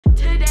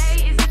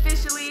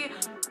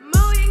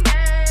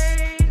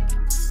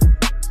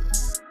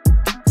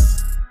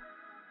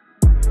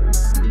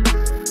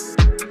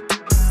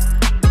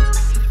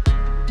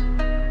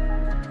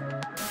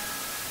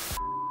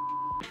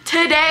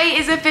today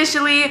is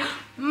officially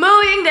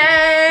moving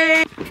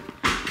day.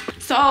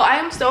 So I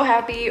am so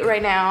happy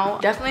right now.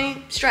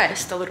 Definitely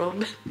stressed a little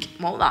bit,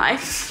 won't lie.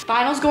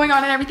 Finals going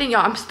on and everything,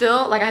 y'all. I'm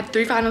still, like, I have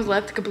 3 finals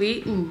left to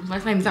complete. Ooh,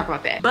 let's not even talk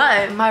about that.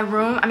 But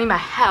my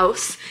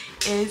house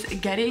is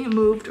getting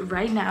moved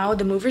right now.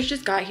 The movers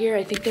just got here.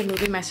 I think they're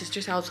moving my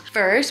sister's house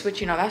first,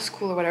 which, you know, that's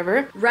cool or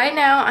whatever. Right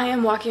now, I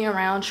am walking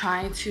around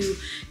trying to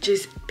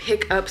just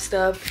pick up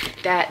stuff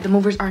that the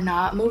movers are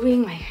not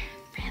moving. My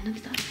random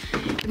stuff.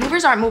 The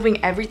movers aren't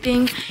moving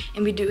everything,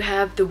 and we do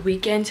have the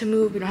weekend to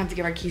move. We don't have to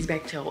give our keys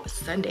back till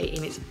Sunday,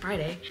 and it's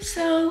Friday.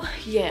 So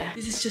yeah,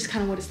 this is just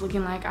kind of what it's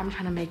looking like. I'm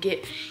trying to make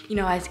it, you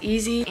know, as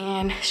easy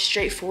and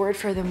straightforward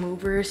for the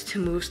movers to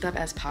move stuff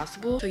as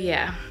possible. So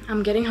yeah,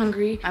 I'm getting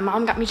hungry. My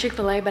mom got me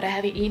Chick-fil-A, but I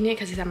haven't eaten it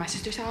because it's at my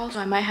sister's house. So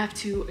I might have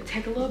to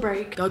take a little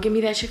break. Go give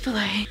me that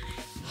Chick-fil-A.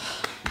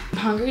 I'm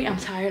hungry, I'm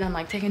tired, I'm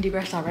like taking deep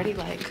breaths already.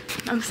 Like,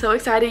 I'm so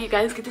excited. You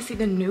guys get to see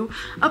the new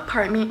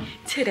apartment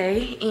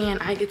today, and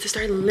I get to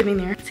start living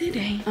there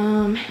today.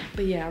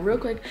 But yeah, real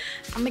quick,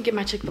 I'm gonna get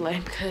my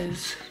Chick-fil-A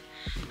because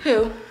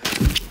who?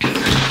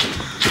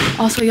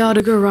 Also, y'all,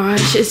 the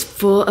garage is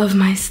full of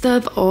my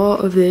stuff. All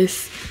of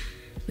this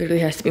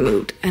literally has to be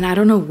moved, and I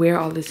don't know where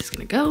all this is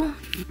gonna go.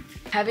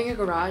 Having a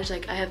garage,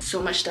 like, I have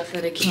so much stuff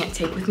that I can't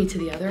take with me to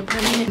the other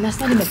apartment, and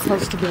that's not even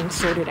close to being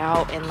sorted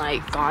out and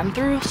like gone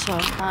through. So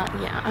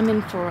yeah, I'm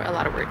in for a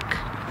lot of work.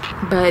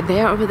 But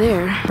they are over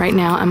there right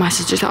now at my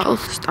sister's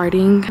house,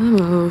 starting to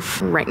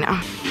move right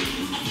now.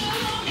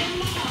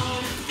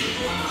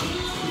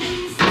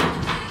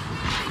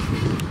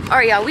 All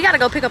right, y'all, we gotta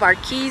go pick up our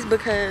keys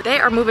because they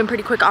are moving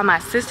pretty quick on my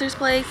sister's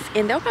place,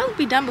 and they'll probably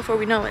be done before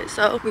we know it.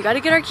 So we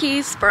gotta get our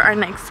keys for our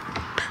next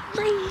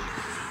place.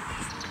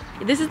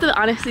 This is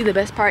honestly the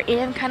best part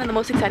and kind of the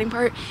most exciting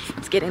part.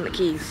 It's getting the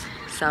keys.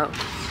 So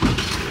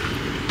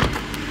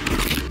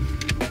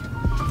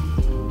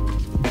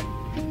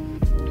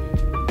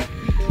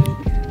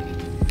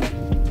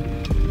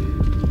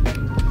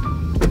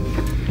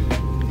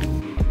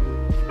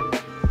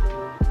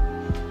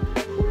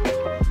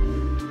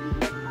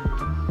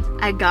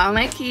I got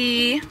my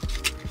key,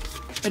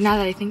 but now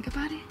that I think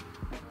about it,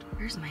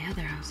 where's my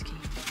other house key?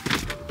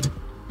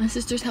 My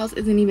sister's house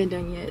isn't even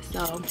done yet,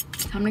 so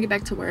time to get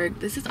back to work.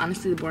 This is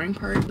honestly the boring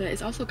part, but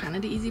it's also kind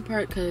of the easy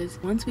part because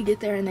once we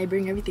get there and they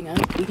bring everything up,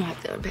 we're gonna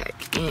have to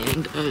unpack.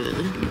 And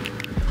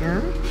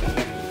yeah.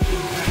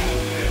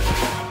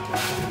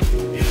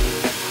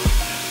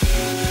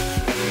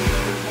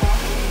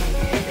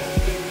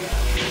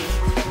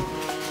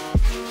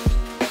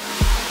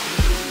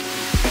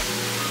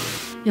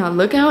 Y'all,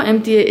 look how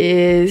empty it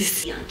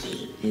is.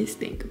 Yucky. It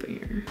stink up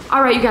here.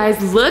 All right, you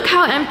guys, look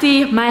how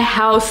empty my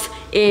house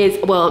is.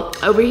 Well,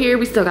 over here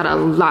we still got a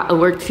lot of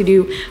work to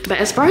do, but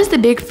as far as the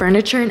big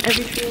furniture and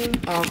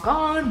everything, all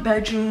gone.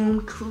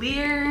 Bedroom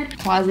cleared.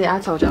 Closet,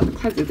 I told y'all, the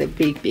closet is a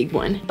big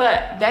one.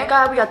 But thank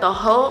God we got the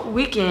whole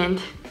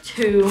weekend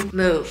to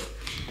move,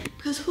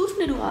 because who's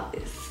gonna do all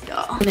this,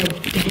 y'all? In a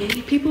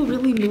day, people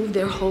really move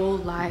their whole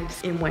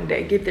lives in one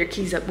day. Give their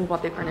keys up, move all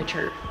their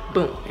furniture,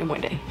 boom, in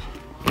one day.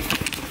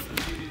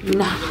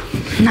 Nah,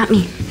 not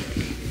me.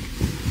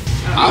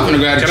 I'm gonna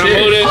grab the chair. Can I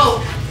hold it?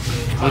 Oh.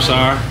 I'm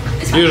sorry.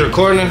 You was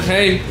recording?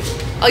 Hey.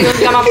 Oh, you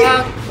got my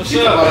vlog? What's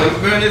up?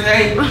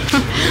 Hey.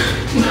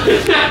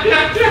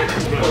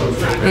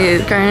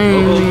 It's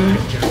crazy.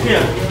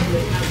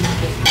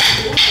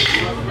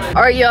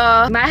 All right,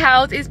 y'all. My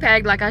house is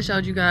packed like I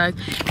showed you guys.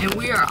 And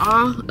we are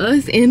all,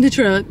 us in the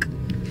truck.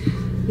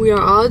 We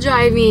are all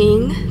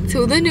driving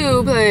to the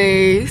new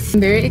place. I'm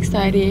very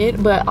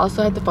excited, but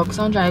also have to focus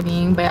on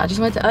driving. But I just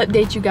wanted to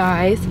update you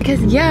guys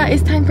because yeah,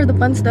 it's time for the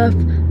fun stuff.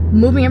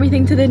 Moving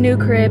everything to the new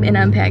crib and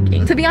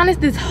unpacking. To be honest,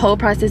 this whole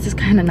process is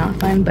kind of not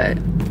fun, but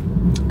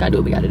gotta do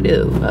what we gotta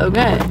do,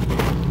 okay?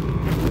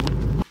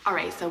 All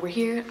right, so we're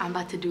here. I'm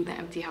about to do the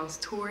empty house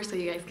tour so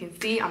you guys can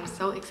see. I'm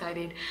so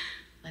excited.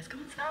 Let's go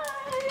inside.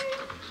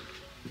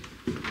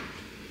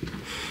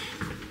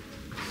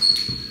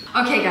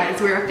 Okay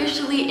guys, we're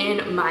officially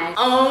in my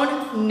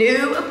own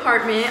new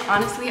apartment.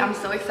 Honestly, I'm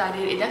so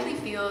excited. It definitely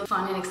feels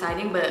fun and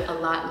exciting, but a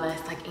lot less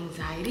like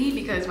anxiety,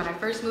 because when I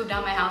first moved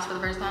out my house for the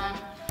first time,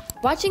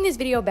 watching this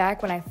video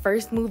back when I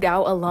first moved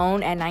out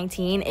alone at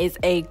 19 is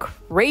a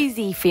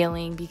crazy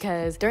feeling,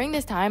 because during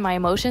this time my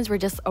emotions were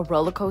just a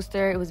roller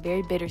coaster. It was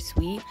very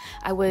bittersweet.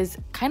 I was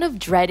kind of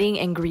dreading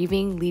and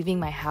grieving leaving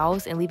my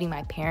house and leaving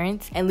my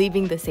parents and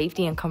leaving the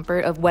safety and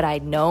comfort of what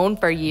I'd known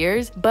for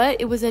years. But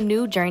it was a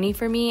new journey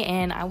for me,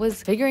 and I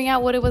was figuring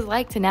out what it was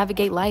like to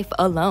navigate life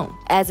alone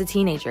as a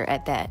teenager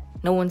at that.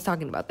 No one's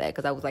talking about that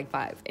because I was like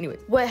 5. Anyway,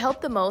 what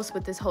helped the most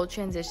with this whole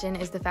transition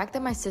is the fact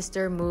that my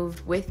sister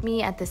moved with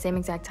me at the same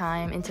exact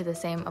time into the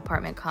same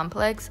apartment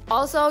complex.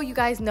 Also, you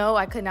guys know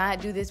I could not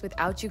do this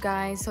without you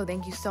guys, so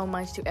thank you so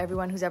much to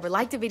everyone who's ever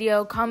liked a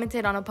video,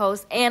 commented on a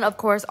post, and of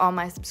course all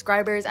my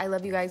subscribers. I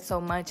love you guys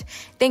so much.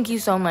 Thank you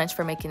so much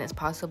for making this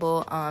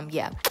possible.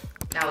 Yeah.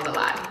 That was a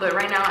lot, but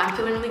right now I'm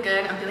feeling really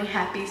good. I'm feeling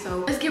happy, so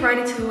let's get right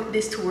into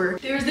this tour.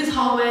 There's this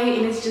hallway,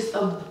 and it's just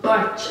a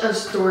bunch of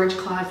storage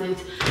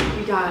closets.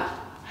 We got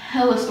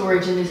hella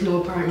storage in this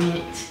new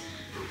apartment.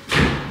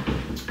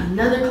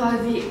 Another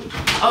closet.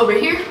 Over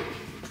here,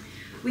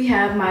 we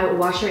have my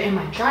washer and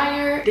my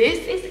dryer.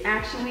 This is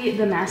actually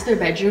the master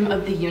bedroom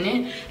of the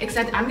unit,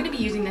 except I'm gonna be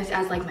using this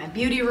as like my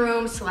beauty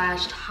room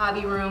slash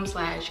hobby room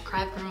slash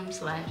craft room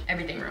slash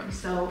everything room.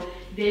 So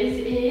this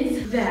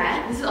is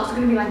that. This is also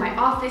gonna be like my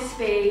office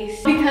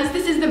space. Because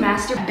this is the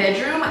master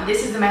bedroom,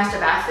 this is the master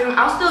bathroom.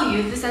 I'll still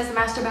use this as the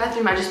master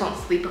bathroom. I just won't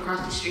sleep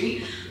across the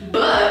street.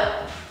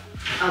 But,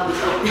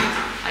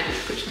 I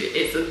just pushed it.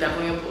 It's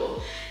definitely a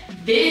pool.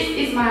 This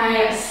is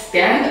my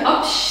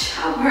stand-up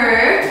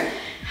shower. Okay.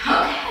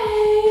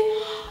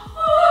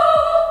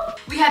 Oh.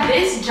 We have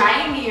this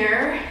giant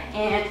mirror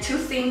and 2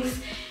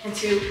 sinks and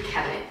 2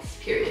 cabinets,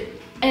 period.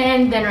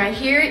 And then right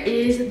here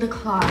is the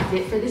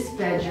closet for this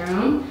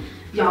bedroom.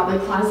 Y'all, the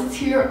closets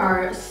here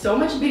are so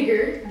much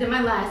bigger than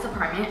my last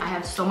apartment. I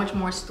have so much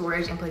more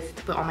storage and places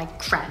to put all my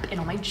crap and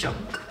all my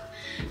junk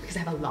because I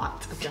have a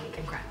lot of junk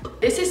and crap.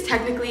 This is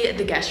technically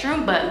the guest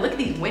room, but look at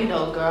these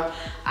windows, girl.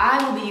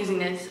 I will be using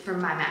this for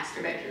my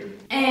master bedroom.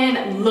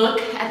 And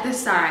look at the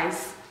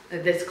size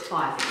of this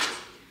closet.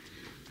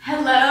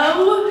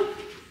 Hello?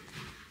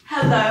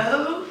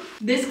 Hello?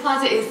 This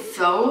closet is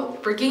so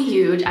freaking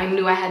huge. I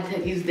knew I had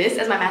to use this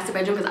as my master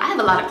bedroom because I have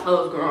a lot of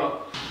clothes,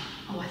 girl.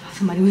 Oh, I thought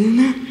somebody was in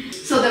there.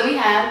 So then we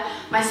have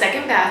my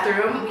second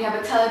bathroom. We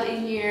have a tub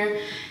in here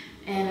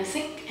and a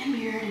sink and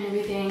mirror and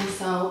everything.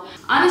 So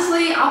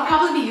honestly, I'll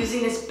probably be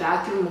using this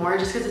bathroom more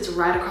just because it's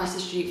right across the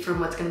street from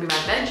what's gonna be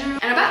my bedroom.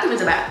 And a bathroom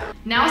is a bathroom.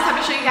 Now it's time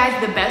to show you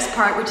guys the best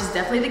part, which is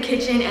definitely the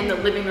kitchen and the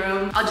living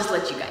room. I'll just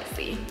let you guys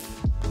see.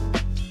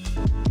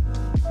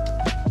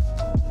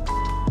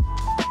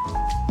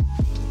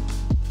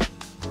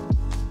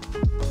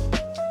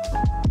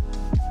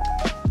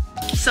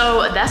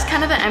 So that's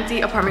kind of the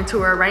empty apartment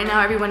tour. Right now,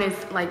 everyone is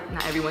like,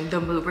 not everyone, the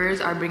movers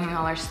are bringing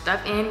all our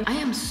stuff in. I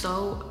am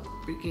so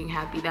freaking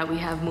happy that we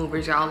have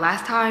movers, y'all.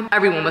 Last time,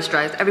 everyone was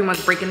stressed.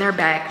 Everyone's breaking their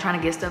back, trying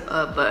to get stuff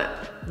up,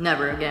 but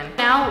never again.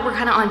 Now we're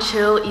kind of on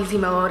chill, easy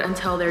mode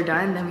until they're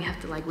done. Then we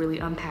have to like really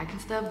unpack and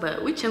stuff,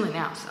 but we chilling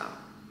now, so.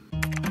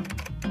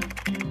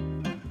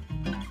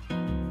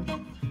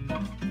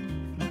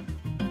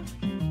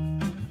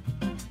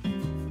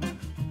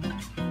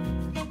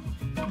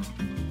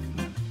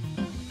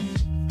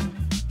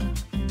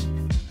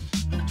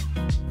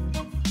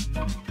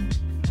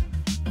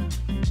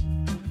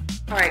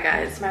 All right,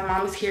 guys, my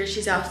mom is here.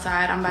 She's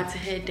outside. I'm about to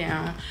head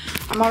down.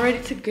 I'm all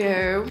ready to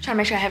go. I'm trying to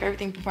make sure I have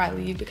everything before I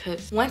leave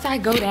because once I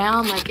go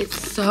down, like,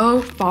 it's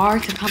so far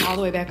to come all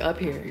the way back up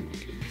here.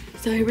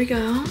 So here we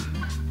go.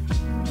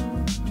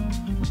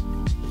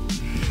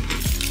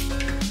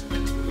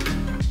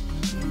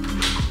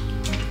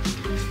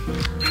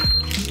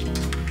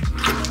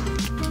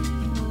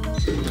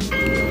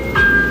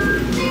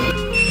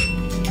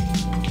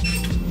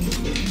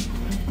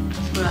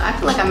 I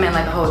feel like I'm in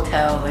like a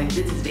hotel, like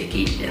this is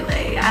vacation,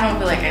 like I don't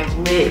feel like I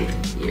live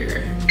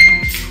here.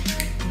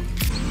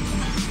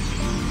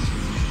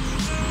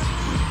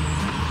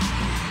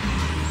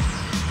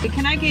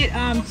 Can I get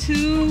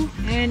 2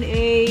 and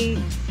a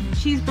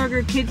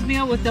cheeseburger kids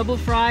meal with double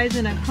fries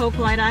and a Coke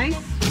light ice?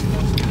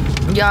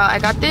 Y'all, I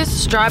got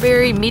this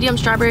medium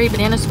strawberry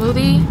banana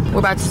smoothie. We're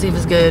about to see if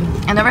it's good.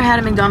 I never had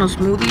a McDonald's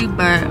smoothie,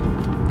 but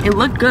it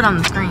looked good on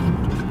the screen.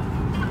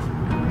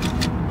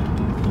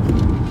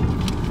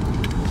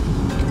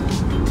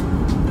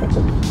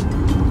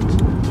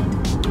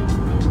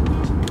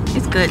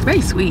 Good,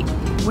 very sweet.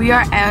 We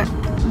are at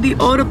the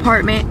old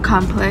apartment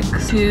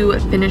complex to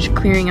finish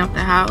clearing out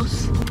the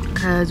house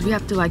because we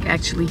have to like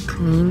actually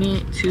clean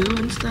it too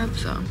and stuff.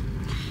 So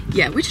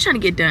yeah, we're just trying to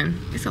get done.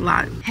 It's a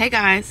lot. Hey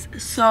guys,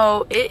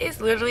 so it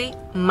is literally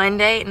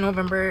Monday,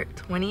 November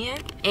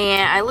 20th,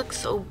 and I look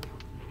so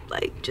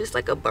like just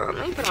like a bum.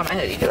 Let me put on my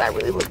hoodie because I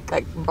really look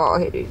like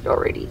bald-headed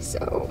already.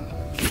 So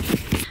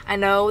I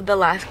know the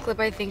last clip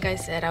I think I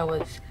said I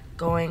was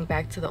going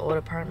back to the old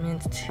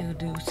apartments to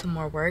do some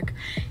more work.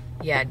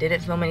 Yeah, didn't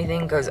film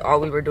anything because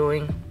all we were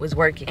doing was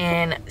working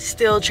and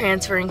still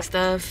transferring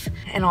stuff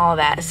and all of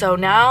that. So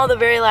now the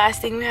very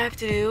last thing we have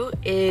to do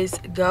is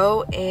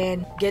go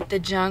and get the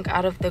junk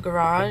out of the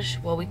garage.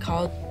 Well, we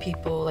called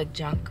people like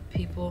junk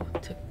people,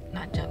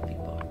 not junk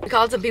people. We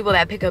called some people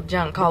that pick up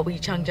junk called We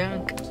Chunk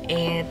Junk,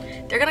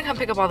 and they're gonna come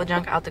pick up all the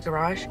junk out the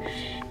garage,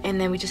 and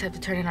then we just have to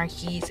turn in our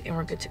keys and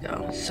we're good to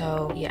go.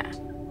 So yeah.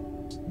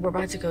 We're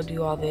about to go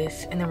do all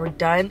this and then we're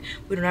done.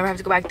 We don't ever have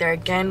to go back there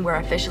again. We're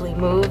officially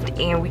moved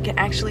and we can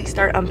actually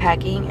start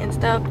unpacking and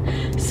stuff.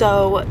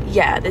 So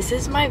yeah, this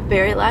is my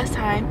very last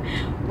time.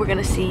 We're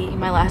gonna see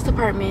my last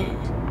apartment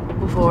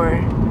before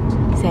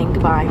saying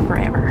goodbye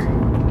forever.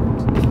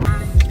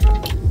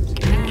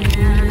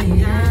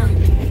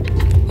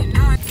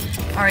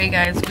 All right,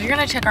 guys, we're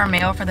gonna check our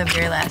mail for the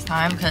very last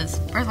time because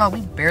first of all, we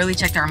barely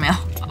checked our mail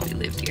while we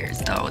lived here,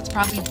 so it's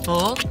probably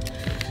full.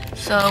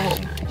 So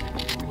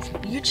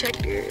you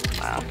checked yours?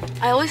 Wow.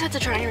 I always have to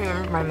try and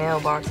remember my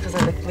mailbox because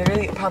I like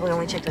literally probably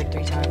only checked like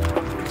 3 times.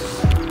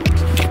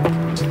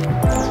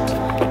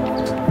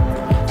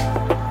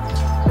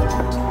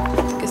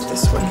 It's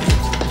this one.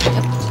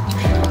 Yep.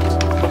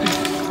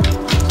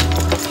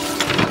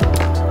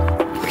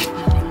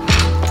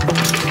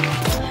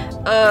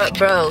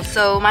 Bro,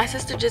 so my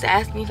sister just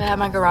asked me if I had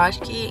my garage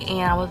key,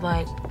 and I was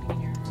like,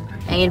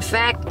 in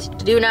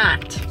fact, do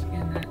not.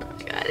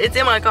 God, it's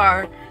in my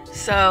car.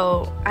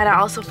 So, and I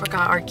also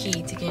forgot our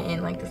key to get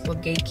in, like this little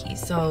gate key.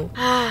 So,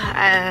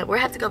 we'll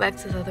have to go back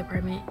to the other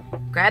apartment,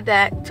 grab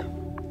that,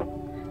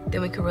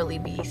 then we could really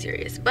be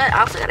serious. But I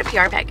also got a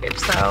PR package,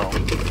 so.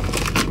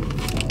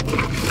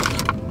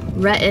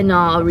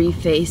 Retinol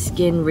Reface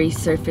Skin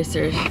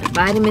Resurfacer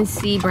Vitamin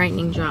C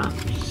Brightening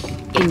Drops.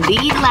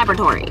 Indeed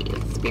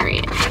Laboratories,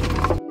 period.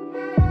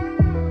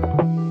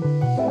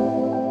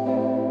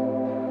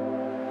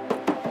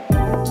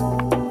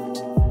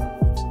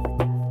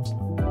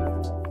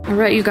 All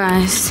right, you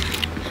guys,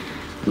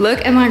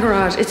 look at my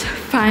garage. It's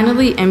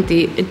finally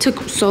empty. It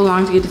took so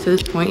long to get to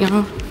this point,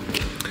 y'all.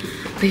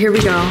 But here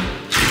we go.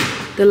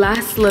 The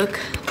last look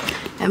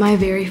at my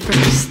very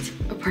first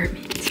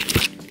apartment.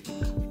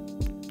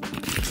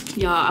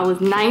 Y'all, I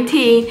was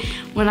 19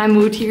 when I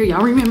moved here.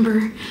 Y'all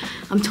remember,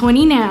 I'm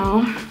 20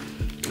 now.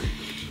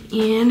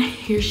 And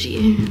here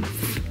she is.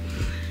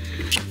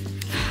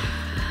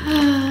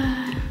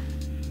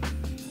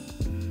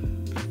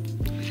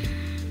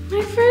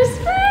 My first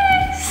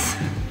face.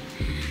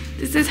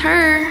 This is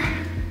her.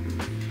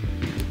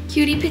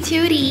 Cutie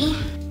patootie.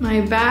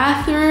 My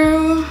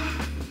bathroom.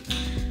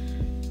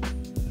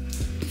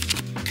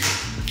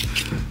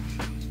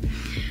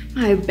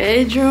 My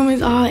bedroom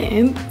is all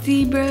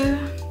empty, bro.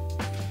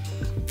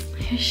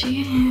 Here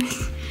she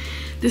is.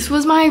 This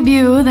was my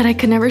view that I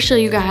could never show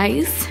you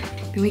guys.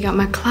 Then we got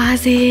my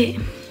closet.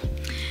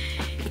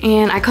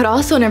 And I could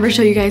also never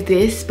show you guys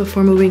this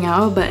before moving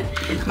out, but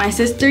my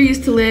sister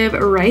used to live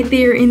right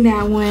there in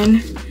that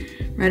one.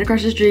 Right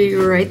across the street,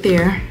 right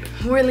there.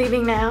 We're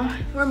leaving now,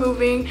 we're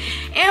moving.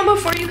 And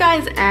before you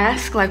guys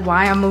ask like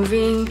why I'm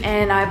moving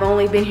and I've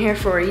only been here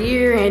for a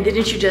year and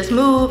didn't you just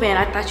move and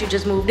I thought you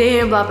just moved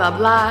in, blah, blah,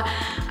 blah.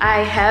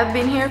 I have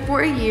been here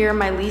for a year,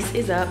 my lease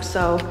is up.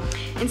 So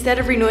instead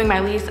of renewing my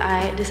lease,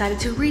 I decided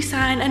to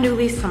re-sign a new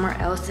lease somewhere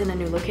else in a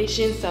new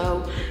location,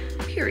 so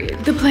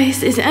period. The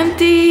place is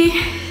empty.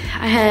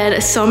 I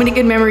had so many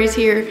good memories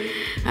here.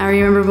 I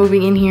remember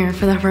moving in here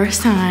for the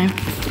first time.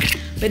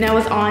 But now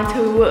it's on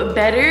to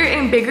better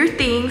and bigger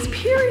things,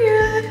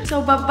 period.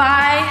 So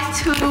bye-bye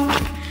to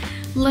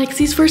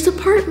Lexi's first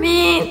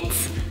apartment.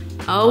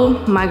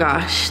 Oh my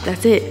gosh,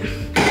 that's it.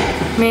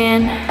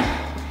 Man,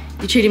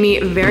 you treated me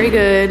very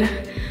good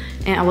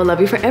and I will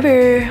love you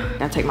forever.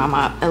 I'll take my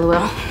mop,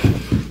 LOL.